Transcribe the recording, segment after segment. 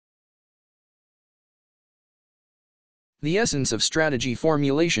The essence of strategy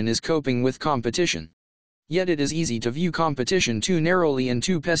formulation is coping with competition. Yet it is easy to view competition too narrowly and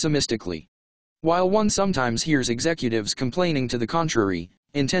too pessimistically. While one sometimes hears executives complaining to the contrary,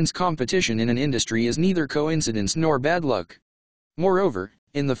 intense competition in an industry is neither coincidence nor bad luck. Moreover,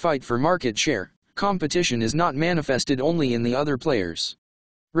 in the fight for market share, competition is not manifested only in the other players.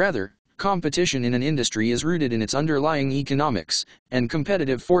 Rather, competition in an industry is rooted in its underlying economics, and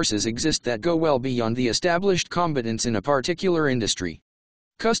competitive forces exist that go well beyond the established combatants in a particular industry.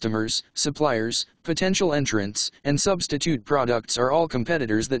 Customers, suppliers, potential entrants, and substitute products are all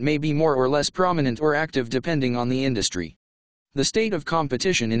competitors that may be more or less prominent or active depending on the industry. The state of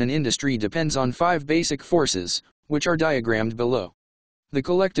competition in an industry depends on 5 basic forces, which are diagrammed below. The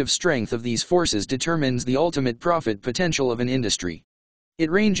collective strength of these forces determines the ultimate profit potential of an industry.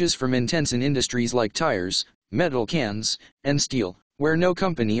 It ranges from intense in industries like tires, metal cans, and steel, where no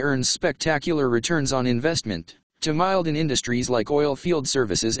company earns spectacular returns on investment, to mild in industries like oil field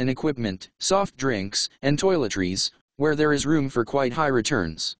services and equipment, soft drinks, and toiletries, where there is room for quite high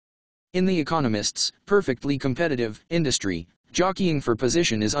returns. In The Economist's perfectly competitive industry, jockeying for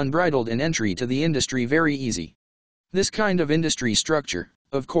position is unbridled and entry to the industry very easy. This kind of industry structure,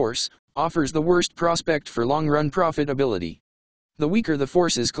 of course, offers the worst prospect for long-run profitability. The weaker the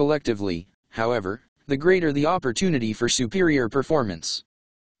forces collectively, however, the greater the opportunity for superior performance.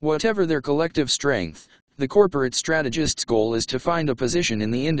 Whatever their collective strength, the corporate strategist's goal is to find a position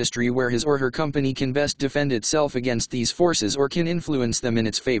in the industry where his or her company can best defend itself against these forces or can influence them in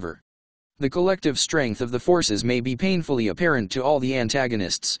its favor. The collective strength of the forces may be painfully apparent to all the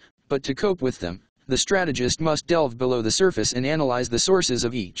antagonists, but to cope with them, the strategist must delve below the surface and analyze the sources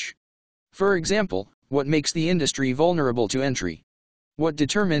of each. For example, what makes the industry vulnerable to entry? What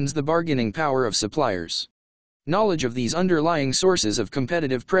determines the bargaining power of suppliers? Knowledge of these underlying sources of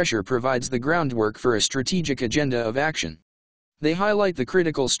competitive pressure provides the groundwork for a strategic agenda of action. They highlight the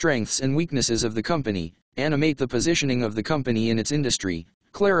critical strengths and weaknesses of the company, animate the positioning of the company in its industry,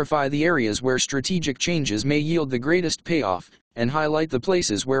 clarify the areas where strategic changes may yield the greatest payoff, and highlight the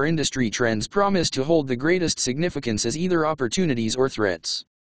places where industry trends promise to hold the greatest significance as either opportunities or threats.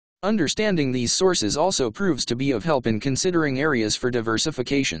 Understanding these sources also proves to be of help in considering areas for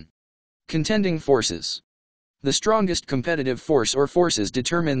diversification. Contending forces. The strongest competitive force or forces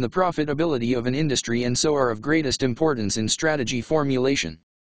determine the profitability of an industry and so are of greatest importance in strategy formulation.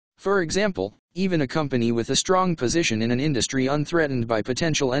 For example, even a company with a strong position in an industry unthreatened by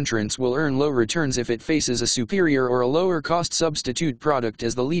potential entrants will earn low returns if it faces a superior or a lower-cost substitute product,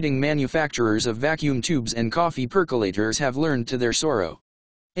 as the leading manufacturers of vacuum tubes and coffee percolators have learned to their sorrow.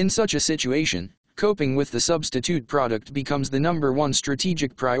 In such a situation, coping with the substitute product becomes the #1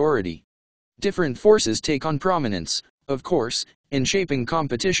 strategic priority. Different forces take on prominence, of course, in shaping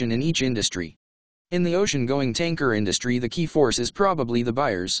competition in each industry. In the ocean-going tanker industry, the key force is probably the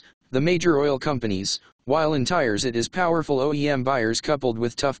buyers, the major oil companies, while in tires it is powerful OEM buyers coupled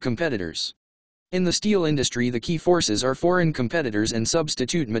with tough competitors. In the steel industry, the key forces are foreign competitors and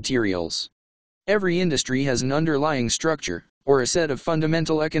substitute materials. Every industry has an underlying structure, or a set of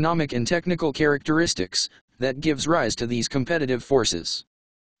fundamental economic and technical characteristics, that gives rise to these competitive forces.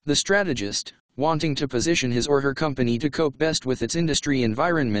 The strategist, wanting to position his or her company to cope best with its industry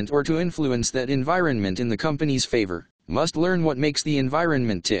environment or to influence that environment in the company's favor, must learn what makes the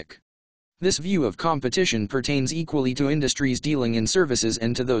environment tick. This view of competition pertains equally to industries dealing in services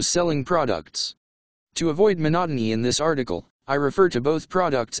and to those selling products. To avoid monotony in this article, I refer to both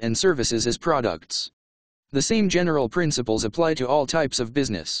products and services as products. The same general principles apply to all types of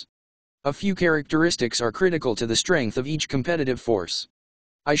business. A few characteristics are critical to the strength of each competitive force.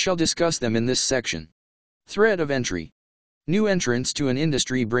 I shall discuss them in this section. Threat of entry. New entrants to an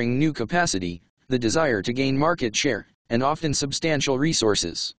industry bring new capacity, the desire to gain market share, and often substantial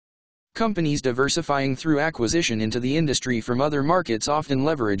resources. Companies diversifying through acquisition into the industry from other markets often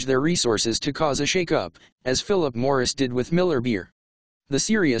leverage their resources to cause a shake-up, as Philip Morris did with Miller Beer. The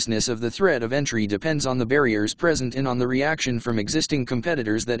seriousness of the threat of entry depends on the barriers present and on the reaction from existing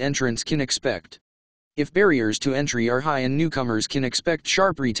competitors that entrants can expect. If barriers to entry are high and newcomers can expect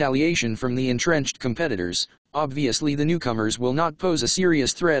sharp retaliation from the entrenched competitors, obviously the newcomers will not pose a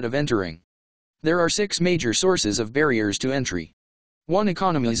serious threat of entering. There are 6 major sources of barriers to entry. 1.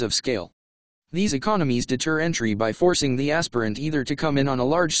 Economies of scale. These economies deter entry by forcing the aspirant either to come in on a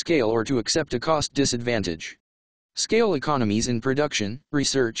large scale or to accept a cost disadvantage. Scale economies in production,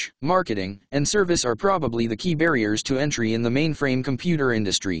 research, marketing, and service are probably the key barriers to entry in the mainframe computer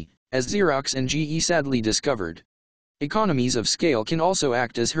industry, as Xerox and GE sadly discovered. Economies of scale can also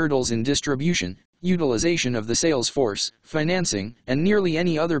act as hurdles in distribution, utilization of the sales force, financing, and nearly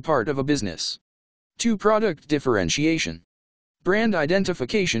any other part of a business. 2. Product differentiation. Brand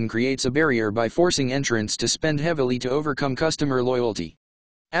identification creates a barrier by forcing entrants to spend heavily to overcome customer loyalty.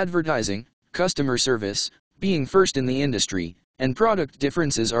 Advertising, customer service, being first in the industry, and product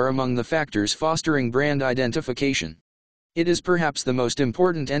differences are among the factors fostering brand identification. It is perhaps the most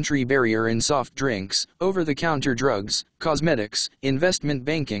important entry barrier in soft drinks, over-the-counter drugs, cosmetics, investment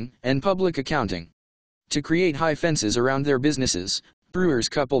banking, and public accounting. To create high fences around their businesses, brewers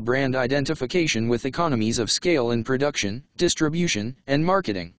couple brand identification with economies of scale in production, distribution, and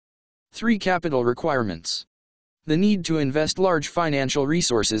marketing. 3. Capital requirements. The need to invest large financial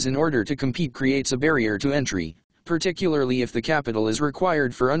resources in order to compete creates a barrier to entry, particularly if the capital is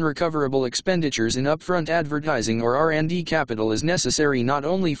required for unrecoverable expenditures in upfront advertising or R&D. Capital is necessary not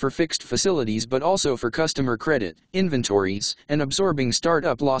only for fixed facilities but also for customer credit, inventories, and absorbing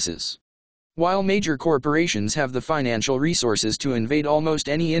startup losses. While major corporations have the financial resources to invade almost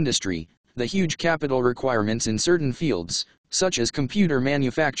any industry, the huge capital requirements in certain fields, such as computer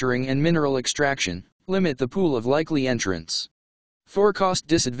manufacturing and mineral extraction, limit the pool of likely entrants. 4. Cost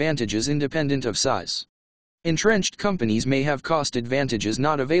disadvantages independent of size. Entrenched companies may have cost advantages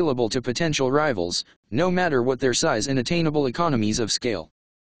not available to potential rivals, no matter what their size and attainable economies of scale.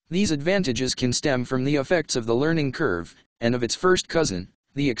 These advantages can stem from the effects of the learning curve, and of its first cousin,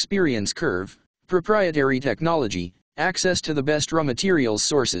 the experience curve, proprietary technology, access to the best raw materials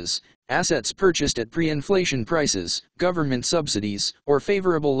sources, assets purchased at pre-inflation prices, government subsidies, or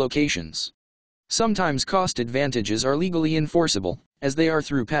favorable locations. Sometimes cost advantages are legally enforceable, as they are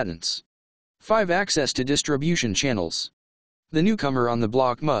through patents. 5. Access to distribution channels. The newcomer on the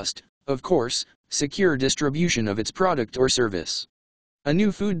block must, of course, secure distribution of its product or service. A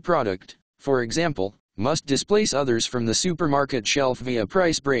new food product, for example, must displace others from the supermarket shelf via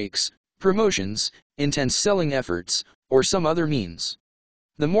price breaks, promotions, intense selling efforts, or some other means.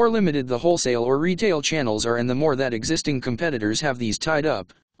 The more limited the wholesale or retail channels are and the more that existing competitors have these tied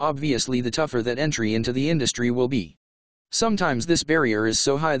up, obviously the tougher that entry into the industry will be. Sometimes this barrier is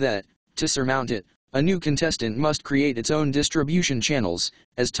so high that, to surmount it, a new contestant must create its own distribution channels,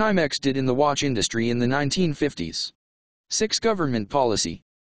 as Timex did in the watch industry in the 1950s. 6. Government policy.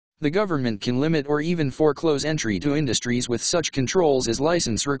 The government can limit or even foreclose entry to industries with such controls as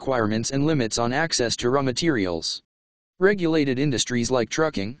license requirements and limits on access to raw materials. Regulated industries like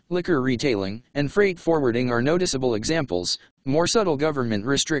trucking, liquor retailing, and freight forwarding are noticeable examples. More subtle government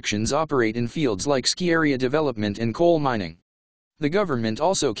restrictions operate in fields like ski area development and coal mining. The government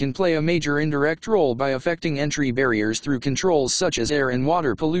also can play a major indirect role by affecting entry barriers through controls such as air and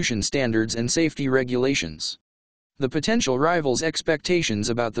water pollution standards and safety regulations. The potential rival's expectations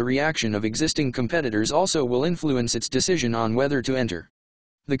about the reaction of existing competitors also will influence its decision on whether to enter.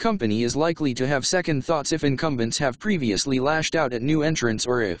 The company is likely to have second thoughts if incumbents have previously lashed out at new entrants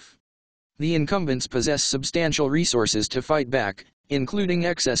or if the incumbents possess substantial resources to fight back, including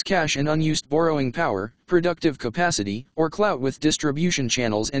excess cash and unused borrowing power, productive capacity, or clout with distribution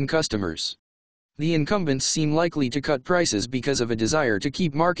channels and customers. The incumbents seem likely to cut prices because of a desire to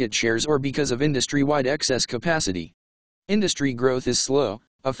keep market shares or because of industry-wide excess capacity. Industry growth is slow,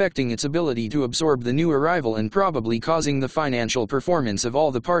 affecting its ability to absorb the new arrival and probably causing the financial performance of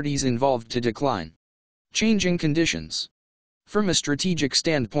all the parties involved to decline. Changing conditions. From a strategic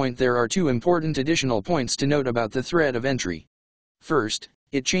standpoint, there are 2 important additional points to note about the threat of entry. First,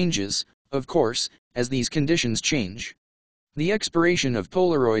 it changes, of course, as these conditions change. The expiration of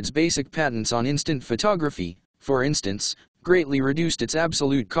Polaroid's basic patents on instant photography, for instance, greatly reduced its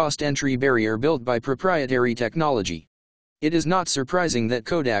absolute cost entry barrier built by proprietary technology. It is not surprising that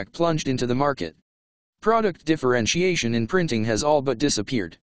Kodak plunged into the market. Product differentiation in printing has all but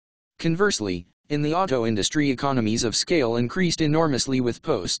disappeared. Conversely, in the auto industry, economies of scale increased enormously with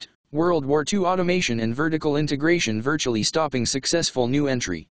post-World War II automation and vertical integration virtually stopping successful new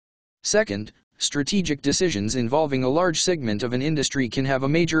entry. Second, strategic decisions involving a large segment of an industry can have a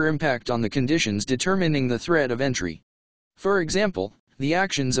major impact on the conditions determining the threat of entry. For example, the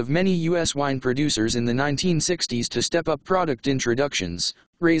actions of many U.S. wine producers in the 1960s to step up product introductions,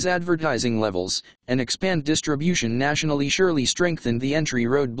 raise advertising levels, and expand distribution nationally surely strengthened the entry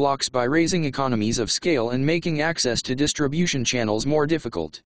roadblocks by raising economies of scale and making access to distribution channels more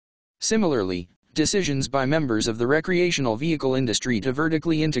difficult. Similarly, decisions by members of the recreational vehicle industry to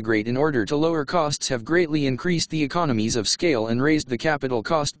vertically integrate in order to lower costs have greatly increased the economies of scale and raised the capital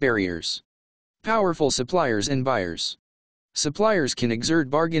cost barriers. Powerful suppliers and buyers. Suppliers can exert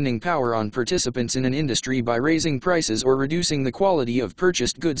bargaining power on participants in an industry by raising prices or reducing the quality of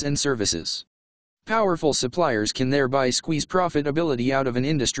purchased goods and services. Powerful suppliers can thereby squeeze profitability out of an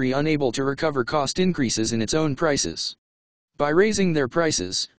industry unable to recover cost increases in its own prices. By raising their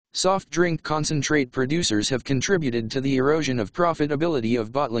prices, soft drink concentrate producers have contributed to the erosion of profitability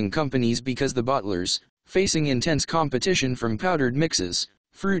of bottling companies because the bottlers, facing intense competition from powdered mixes,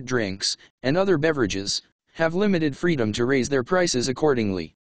 fruit drinks, and other beverages, have limited freedom to raise their prices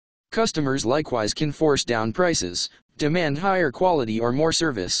accordingly. Customers likewise can force down prices, demand higher quality or more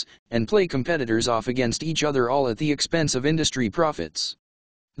service, and play competitors off against each other, all at the expense of industry profits.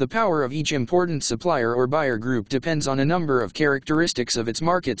 The power of each important supplier or buyer group depends on a number of characteristics of its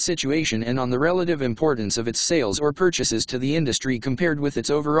market situation and on the relative importance of its sales or purchases to the industry compared with its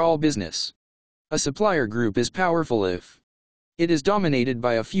overall business. A supplier group is powerful if it is dominated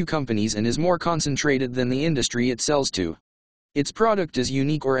by a few companies and is more concentrated than the industry it sells to. Its product is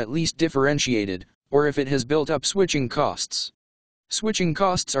unique or at least differentiated, or if it has built up switching costs. Switching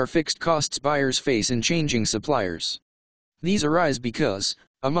costs are fixed costs buyers face in changing suppliers. These arise because,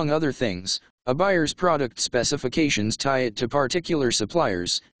 among other things, a buyer's product specifications tie it to particular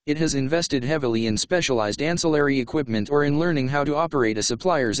suppliers, it has invested heavily in specialized ancillary equipment or in learning how to operate a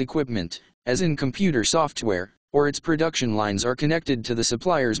supplier's equipment, as in computer software, or its production lines are connected to the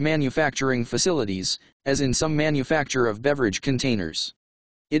supplier's manufacturing facilities, as in some manufacture of beverage containers.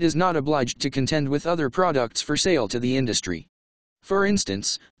 It is not obliged to contend with other products for sale to the industry. For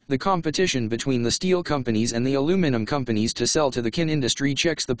instance, the competition between the steel companies and the aluminum companies to sell to the can industry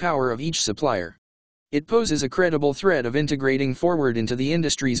checks the power of each supplier. It poses a credible threat of integrating forward into the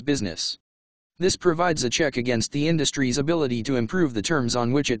industry's business. This provides a check against the industry's ability to improve the terms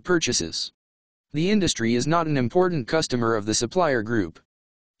on which it purchases. The industry is not an important customer of the supplier group.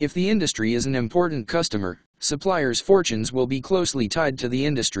 If the industry is an important customer, suppliers' fortunes will be closely tied to the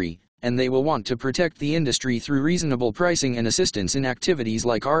industry, and they will want to protect the industry through reasonable pricing and assistance in activities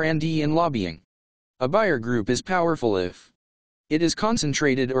like R&D and lobbying. A buyer group is powerful if it is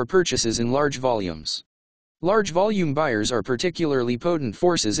concentrated or purchases in large volumes. Large volume buyers are particularly potent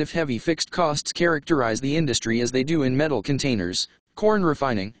forces if heavy fixed costs characterize the industry as they do in metal containers, corn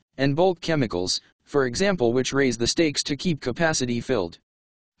refining, and bulk chemicals, for example, which raise the stakes to keep capacity filled.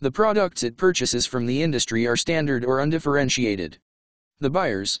 The products it purchases from the industry are standard or undifferentiated. The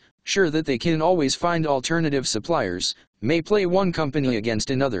buyers, sure that they can always find alternative suppliers, may play one company against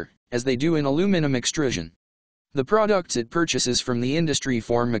another, as they do in aluminum extrusion. The products it purchases from the industry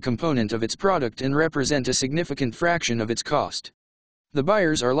form a component of its product and represent a significant fraction of its cost. The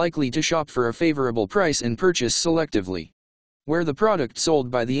buyers are likely to shop for a favorable price and purchase selectively. Where the product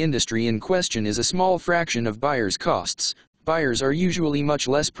sold by the industry in question is a small fraction of buyers' costs, buyers are usually much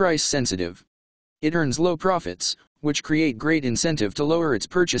less price sensitive. It earns low profits, which create great incentive to lower its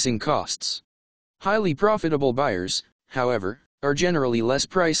purchasing costs. Highly profitable buyers, however, are generally less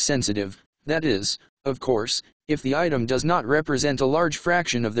price sensitive, that is, of course, if the item does not represent a large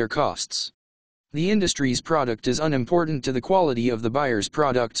fraction of their costs. The industry's product is unimportant to the quality of the buyer's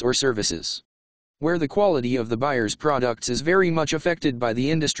products or services. Where the quality of the buyer's products is very much affected by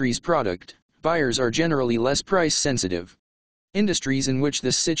the industry's product, buyers are generally less price sensitive. Industries in which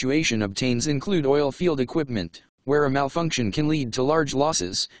this situation obtains include oil field equipment, where a malfunction can lead to large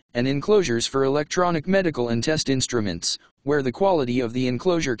losses, and enclosures for electronic medical and test instruments, where the quality of the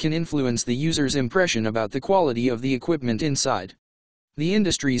enclosure can influence the user's impression about the quality of the equipment inside. The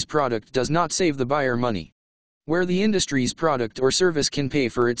industry's product does not save the buyer money. Where the industry's product or service can pay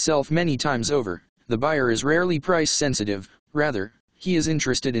for itself many times over, the buyer is rarely price sensitive, rather, he is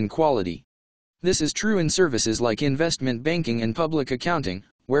interested in quality. This is true in services like investment banking and public accounting,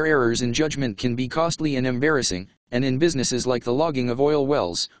 where errors in judgment can be costly and embarrassing, and in businesses like the logging of oil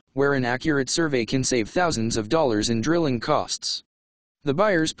wells, where an accurate survey can save thousands of dollars in drilling costs. The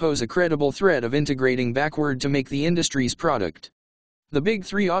buyers pose a credible threat of integrating backward to make the industry's product. The big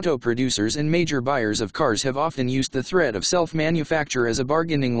three auto producers and major buyers of cars have often used the threat of self-manufacture as a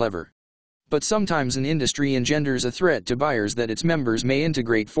bargaining lever. But sometimes an industry engenders a threat to buyers that its members may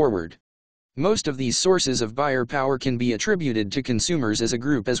integrate forward. Most of these sources of buyer power can be attributed to consumers as a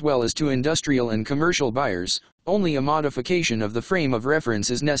group as well as to industrial and commercial buyers, only a modification of the frame of reference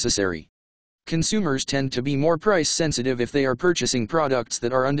is necessary. Consumers tend to be more price sensitive if they are purchasing products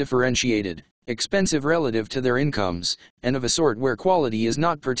that are undifferentiated, expensive relative to their incomes, and of a sort where quality is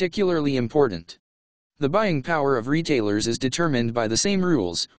not particularly important. The buying power of retailers is determined by the same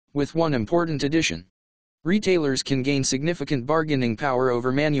rules, with one important addition. Retailers can gain significant bargaining power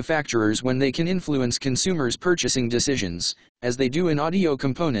over manufacturers when they can influence consumers' purchasing decisions, as they do in audio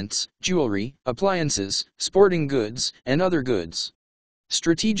components, jewelry, appliances, sporting goods, and other goods.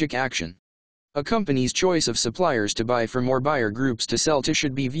 Strategic action. A company's choice of suppliers to buy from or buyer groups to sell to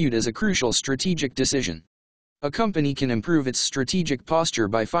should be viewed as a crucial strategic decision. A company can improve its strategic posture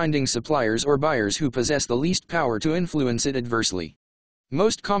by finding suppliers or buyers who possess the least power to influence it adversely.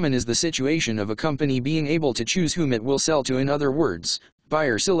 Most common is the situation of a company being able to choose whom it will sell to, in other words,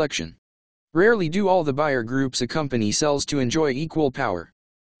 buyer selection. Rarely do all the buyer groups a company sells to enjoy equal power.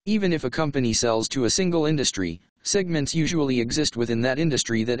 Even if a company sells to a single industry, segments usually exist within that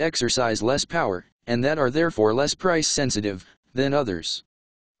industry that exercise less power, and that are therefore less price sensitive than others.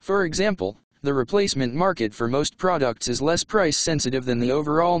 For example, the replacement market for most products is less price sensitive than the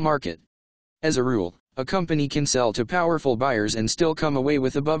overall market. As a rule, a company can sell to powerful buyers and still come away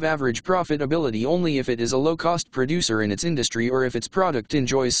with above average profitability only if it is a low-cost producer in its industry or if its product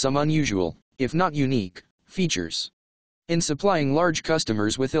enjoys some unusual, if not unique, features. In supplying large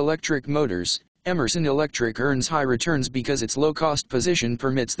customers with electric motors, Emerson Electric earns high returns because its low-cost position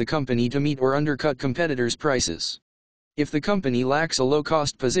permits the company to meet or undercut competitors' prices. If the company lacks a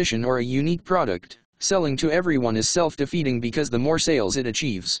low-cost position or a unique product, selling to everyone is self-defeating because the more sales it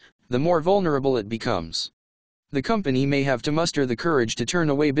achieves, the more vulnerable it becomes. The company may have to muster the courage to turn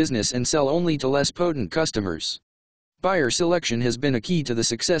away business and sell only to less potent customers. Buyer selection has been a key to the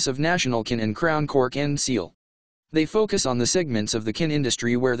success of National Kin and Crown Cork and Seal. They focus on the segments of the kin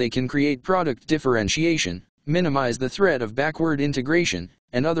industry where they can create product differentiation, minimize the threat of backward integration,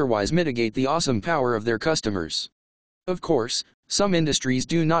 and otherwise mitigate the awesome power of their customers. Of course, some industries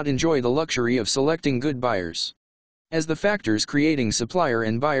do not enjoy the luxury of selecting good buyers. As the factors creating supplier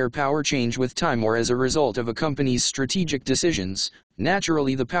and buyer power change with time or as a result of a company's strategic decisions,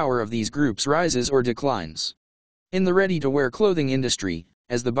 naturally the power of these groups rises or declines. In the ready-to-wear clothing industry,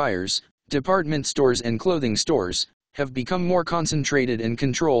 as the buyers, department stores and clothing stores, have become more concentrated and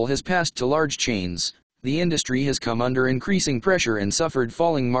control has passed to large chains, the industry has come under increasing pressure and suffered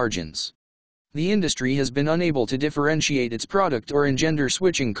falling margins. The industry has been unable to differentiate its product or engender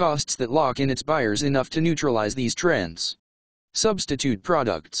switching costs that lock in its buyers enough to neutralize these trends. Substitute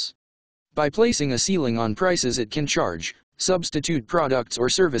products. By placing a ceiling on prices it can charge, substitute products or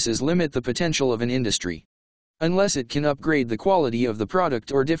services limit the potential of an industry. Unless it can upgrade the quality of the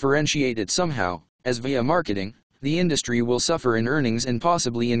product or differentiate it somehow, as via marketing, the industry will suffer in earnings and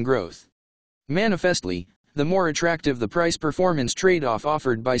possibly in growth. Manifestly, the more attractive the price-performance trade-off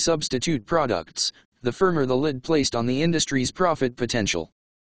offered by substitute products, the firmer the lid placed on the industry's profit potential.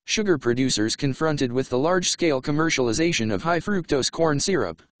 Sugar producers confronted with the large-scale commercialization of high-fructose corn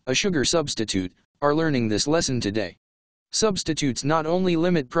syrup, a sugar substitute, are learning this lesson today. Substitutes not only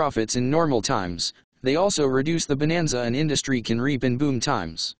limit profits in normal times, they also reduce the bonanza an industry can reap in boom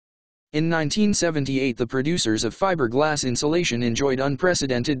times. In 1978 the producers of fiberglass insulation enjoyed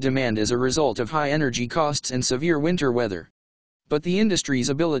unprecedented demand as a result of high energy costs and severe winter weather. But the industry's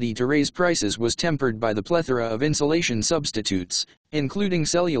ability to raise prices was tempered by the plethora of insulation substitutes, including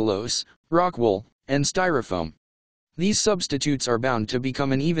cellulose, rock wool, and styrofoam. These substitutes are bound to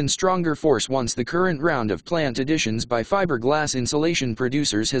become an even stronger force once the current round of plant additions by fiberglass insulation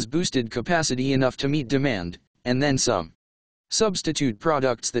producers has boosted capacity enough to meet demand, and then some. Substitute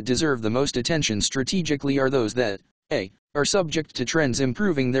products that deserve the most attention strategically are those that, a, are subject to trends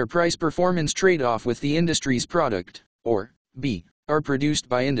improving their price-performance trade-off with the industry's product, or, b, are produced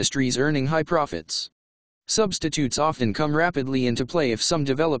by industries earning high profits. Substitutes often come rapidly into play if some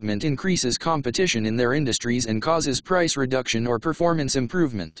development increases competition in their industries and causes price reduction or performance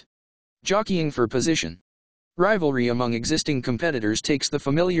improvement. Jockeying for position. Rivalry among existing competitors takes the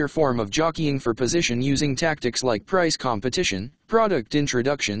familiar form of jockeying for position using tactics like price competition, product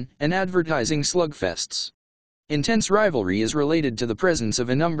introduction, and advertising slugfests. Intense rivalry is related to the presence of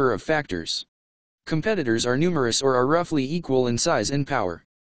a number of factors. Competitors are numerous or are roughly equal in size and power.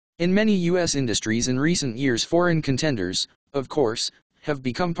 In many U.S. industries in recent years foreign contenders, of course, have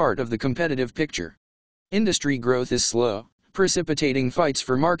become part of the competitive picture. Industry growth is slow, precipitating fights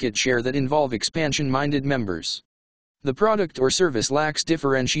for market share that involve expansion-minded members. The product or service lacks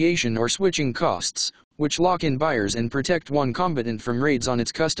differentiation or switching costs, which lock in buyers and protect one combatant from raids on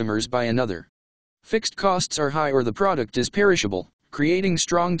its customers by another. Fixed costs are high or the product is perishable, creating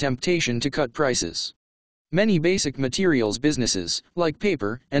strong temptation to cut prices. Many basic materials businesses, like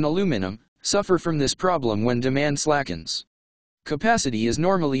paper and aluminum, suffer from this problem when demand slackens. Capacity is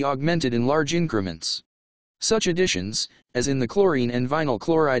normally augmented in large increments. Such additions, as in the chlorine and vinyl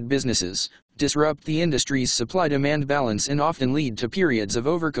chloride businesses, disrupt the industry's supply-demand balance and often lead to periods of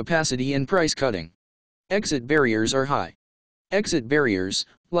overcapacity and price cutting. Exit barriers are high. Exit barriers,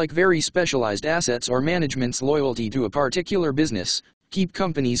 like very specialized assets or management's loyalty to a particular business, keep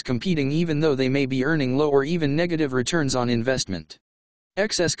companies competing even though they may be earning low or even negative returns on investment.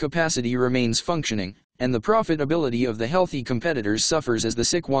 Excess capacity remains functioning, and the profitability of the healthy competitors suffers as the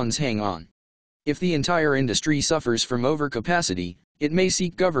sick ones hang on. If the entire industry suffers from overcapacity, it may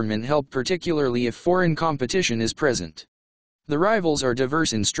seek government help, particularly if foreign competition is present. The rivals are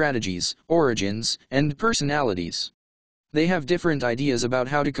diverse in strategies, origins, and personalities. They have different ideas about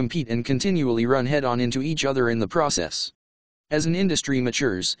how to compete and continually run head-on into each other in the process. As an industry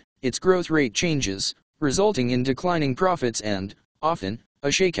matures, its growth rate changes, resulting in declining profits and, often, a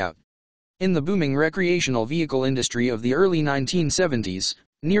shakeout. In the booming recreational vehicle industry of the early 1970s,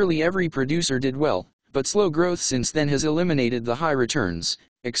 nearly every producer did well, but slow growth since then has eliminated the high returns,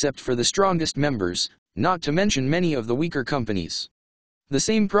 except for the strongest members, not to mention many of the weaker companies. The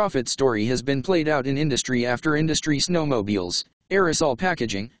same profit story has been played out in industry after industry. Snowmobiles, aerosol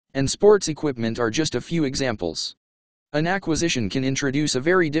packaging, and sports equipment are just a few examples. An acquisition can introduce a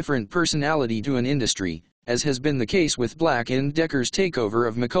very different personality to an industry, as has been the case with Black & Decker's takeover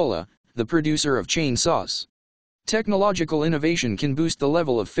of Macola, the producer of chainsaws. Technological innovation can boost the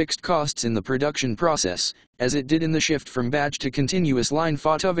level of fixed costs in the production process, as it did in the shift from batch to continuous line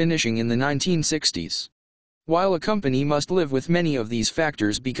photo finishing in the 1960s. While a company must live with many of these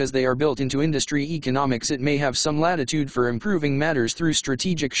factors because they are built into industry economics, it may have some latitude for improving matters through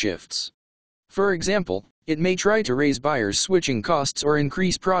strategic shifts. For example, it may try to raise buyers' switching costs or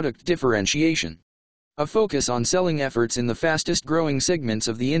increase product differentiation. A focus on selling efforts in the fastest growing segments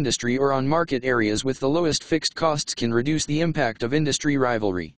of the industry or on market areas with the lowest fixed costs can reduce the impact of industry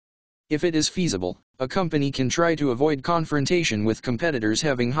rivalry. If it is feasible, a company can try to avoid confrontation with competitors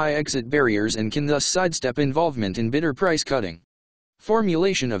having high exit barriers and can thus sidestep involvement in bitter price cutting.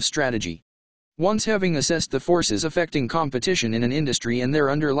 Formulation of strategy. Once having assessed the forces affecting competition in an industry and their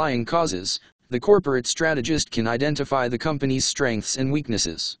underlying causes, the corporate strategist can identify the company's strengths and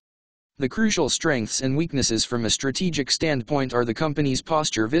weaknesses. The crucial strengths and weaknesses from a strategic standpoint are the company's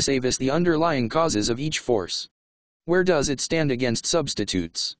posture vis-a-vis the underlying causes of each force. Where does it stand against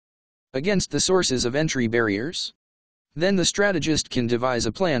substitutes? Against the sources of entry barriers? Then the strategist can devise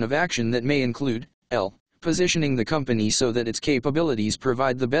a plan of action that may include L. Positioning the company so that its capabilities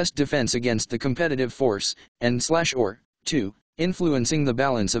provide the best defense against the competitive force, and or 2. Influencing the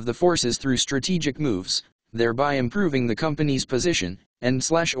balance of the forces through strategic moves, thereby improving the company's position, and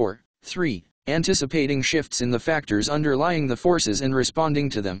or 3. Anticipating shifts in the factors underlying the forces and responding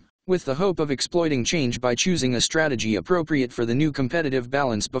to them, with the hope of exploiting change by choosing a strategy appropriate for the new competitive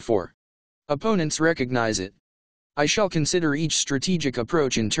balance before opponents recognize it. I shall consider each strategic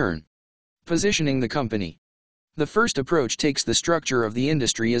approach in turn. Positioning the company. The first approach takes the structure of the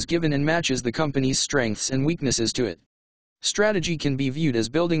industry as given and matches the company's strengths and weaknesses to it. Strategy can be viewed as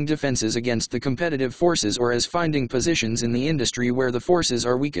building defenses against the competitive forces or as finding positions in the industry where the forces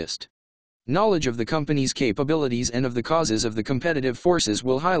are weakest. Knowledge of the company's capabilities and of the causes of the competitive forces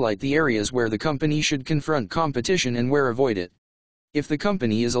will highlight the areas where the company should confront competition and where avoid it. If the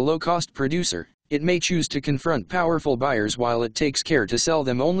company is a low-cost producer, it may choose to confront powerful buyers while it takes care to sell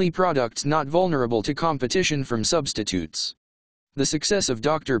them only products not vulnerable to competition from substitutes. The success of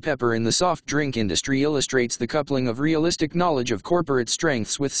Dr. Pepper in the soft drink industry illustrates the coupling of realistic knowledge of corporate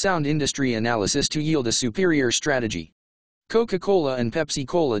strengths with sound industry analysis to yield a superior strategy. Coca-Cola and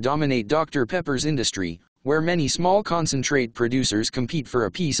Pepsi-Cola dominate Dr. Pepper's industry, where many small concentrate producers compete for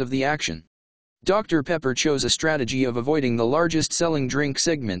a piece of the action. Dr. Pepper chose a strategy of avoiding the largest selling drink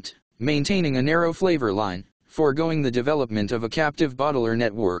segment, maintaining a narrow flavor line, foregoing the development of a captive bottler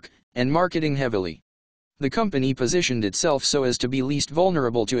network, and marketing heavily. The company positioned itself so as to be least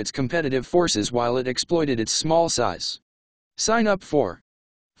vulnerable to its competitive forces while it exploited its small size. Sign up for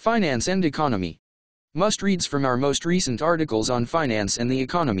Finance and Economy. Must-reads from our most recent articles on finance and the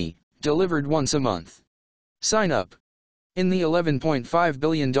economy, delivered once a month. Sign up. In the $11.5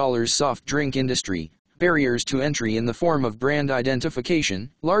 billion soft drink industry, barriers to entry in the form of brand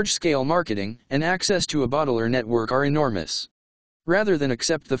identification, large-scale marketing, and access to a bottler network are enormous. Rather than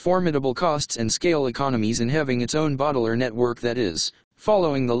accept the formidable costs and scale economies in having its own bottler network, that is,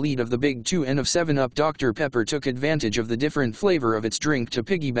 following the lead of the Big Two and of 7-Up, Dr. Pepper took advantage of the different flavor of its drink to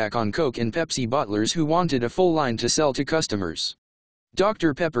piggyback on Coke and Pepsi bottlers who wanted a full line to sell to customers.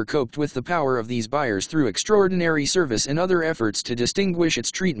 Dr. Pepper coped with the power of these buyers through extraordinary service and other efforts to distinguish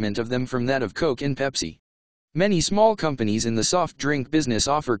its treatment of them from that of Coke and Pepsi. Many small companies in the soft drink business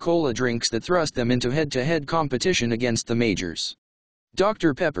offer cola drinks that thrust them into head-to-head competition against the majors.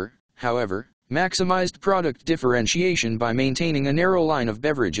 Dr. Pepper, however, maximized product differentiation by maintaining a narrow line of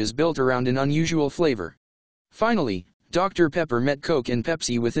beverages built around an unusual flavor. Finally, Dr. Pepper met Coke and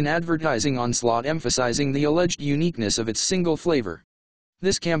Pepsi with an advertising onslaught emphasizing the alleged uniqueness of its single flavor.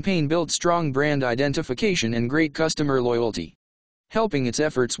 This campaign built strong brand identification and great customer loyalty. Helping its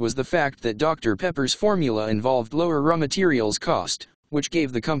efforts was the fact that Dr. Pepper's formula involved lower raw materials cost, which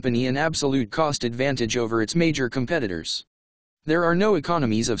gave the company an absolute cost advantage over its major competitors. There are no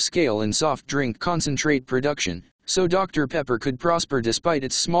economies of scale in soft drink concentrate production, so Dr. Pepper could prosper despite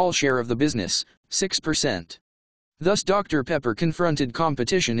its small share of the business, 6%. Thus Dr. Pepper confronted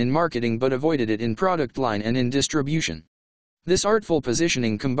competition in marketing but avoided it in product line and in distribution. This artful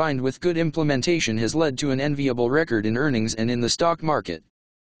positioning combined with good implementation has led to an enviable record in earnings and in the stock market.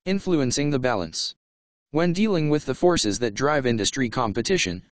 Influencing the balance. When dealing with the forces that drive industry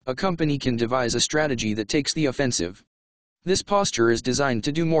competition, a company can devise a strategy that takes the offensive. This posture is designed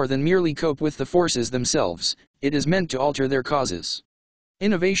to do more than merely cope with the forces themselves, it is meant to alter their causes.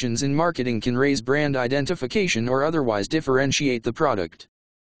 Innovations in marketing can raise brand identification or otherwise differentiate the product.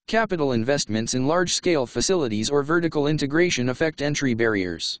 Capital investments in large-scale facilities or vertical integration affect entry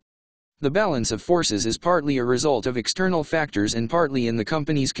barriers. The balance of forces is partly a result of external factors and partly in the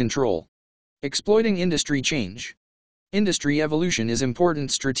company's control. Exploiting industry change. Industry evolution is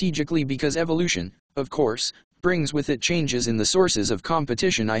important strategically because evolution, of course, brings with it changes in the sources of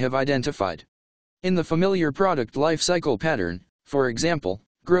competition I have identified. In the familiar product life cycle pattern, for example,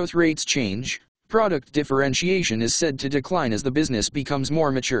 growth rates change, product differentiation is said to decline as the business becomes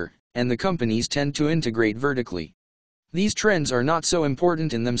more mature, and the companies tend to integrate vertically. These trends are not so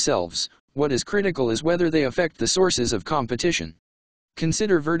important in themselves, what is critical is whether they affect the sources of competition.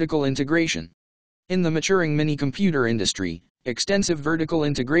 Consider vertical integration. In the maturing mini-computer industry, extensive vertical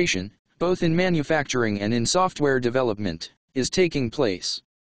integration, both in manufacturing and in software development, is taking place.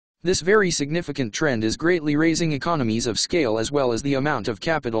 This very significant trend is greatly raising economies of scale as well as the amount of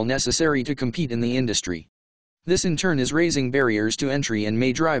capital necessary to compete in the industry. This in turn is raising barriers to entry and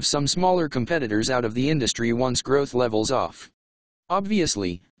may drive some smaller competitors out of the industry once growth levels off.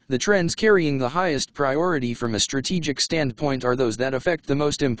 Obviously, the trends carrying the highest priority from a strategic standpoint are those that affect the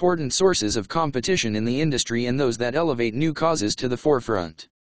most important sources of competition in the industry and those that elevate new causes to the forefront.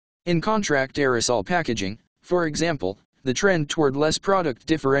 In contract aerosol packaging, for example, the trend toward less product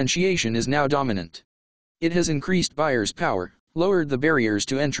differentiation is now dominant. It has increased buyers' power, lowered the barriers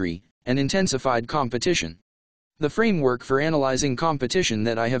to entry, and intensified competition. The framework for analyzing competition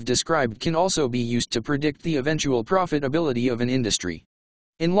that I have described can also be used to predict the eventual profitability of an industry.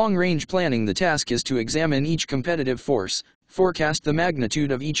 In long-range planning, the task is to examine each competitive force, forecast the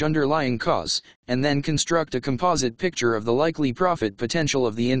magnitude of each underlying cause, and then construct a composite picture of the likely profit potential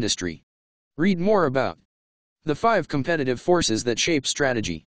of the industry. Read more about the 5 competitive forces that shape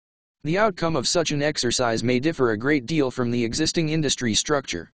strategy. The outcome of such an exercise may differ a great deal from the existing industry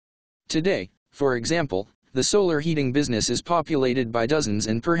structure. Today, for example, the solar heating business is populated by dozens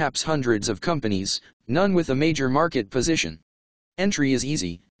and perhaps hundreds of companies, none with a major market position. Entry is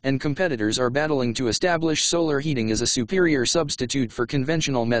easy, and competitors are battling to establish solar heating as a superior substitute for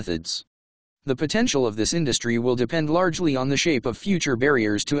conventional methods. The potential of this industry will depend largely on the shape of future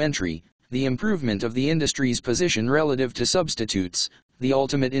barriers to entry, the improvement of the industry's position relative to substitutes, the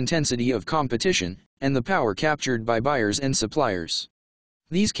ultimate intensity of competition, and the power captured by buyers and suppliers.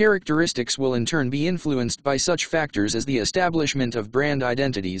 These characteristics will in turn be influenced by such factors as the establishment of brand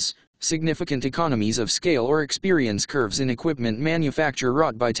identities, significant economies of scale or experience curves in equipment manufacture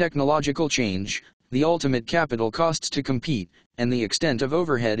wrought by technological change, the ultimate capital costs to compete, and the extent of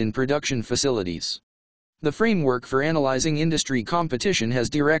overhead in production facilities. The framework for analyzing industry competition has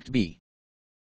direct B.